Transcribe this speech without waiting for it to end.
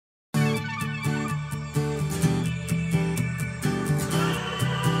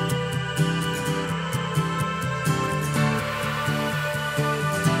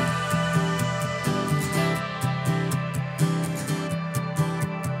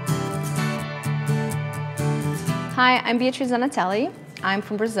Hi, I'm Beatriz Zanatelli. I'm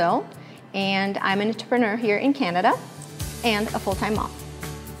from Brazil, and I'm an entrepreneur here in Canada and a full-time mom.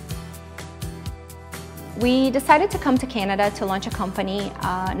 We decided to come to Canada to launch a company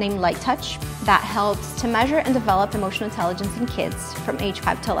named LightTouch that helps to measure and develop emotional intelligence in kids from age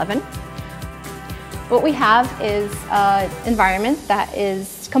 5 to 11. What we have is an environment that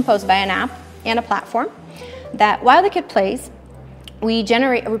is composed by an app and a platform that while the kid plays, we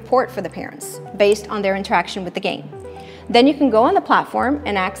generate a report for the parents based on their interaction with the game. Then you can go on the platform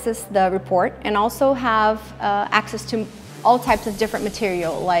and access the report and also have access to all types of different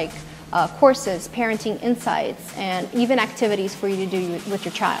material like courses, parenting insights, and even activities for you to do with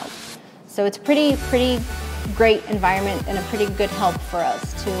your child. So it's a pretty great environment and a pretty good help for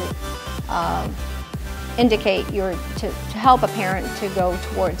us to indicate to help a parent to go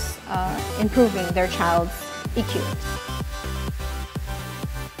towards improving their child's EQ.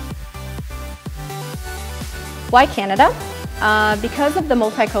 Why Canada? Because of the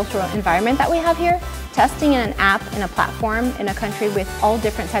multicultural environment that we have here, testing in an app and a platform in a country with all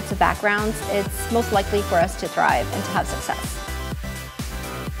different types of backgrounds, it's most likely for us to thrive and to have success.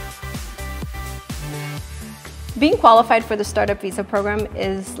 Being qualified for the Startup Visa program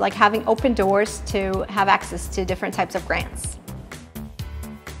is like having open doors to have access to different types of grants.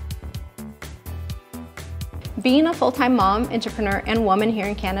 Being a full-time mom, entrepreneur, and woman here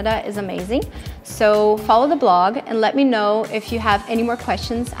in Canada is amazing. So follow the blog and let me know if you have any more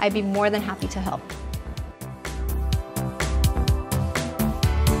questions. I'd be more than happy to help.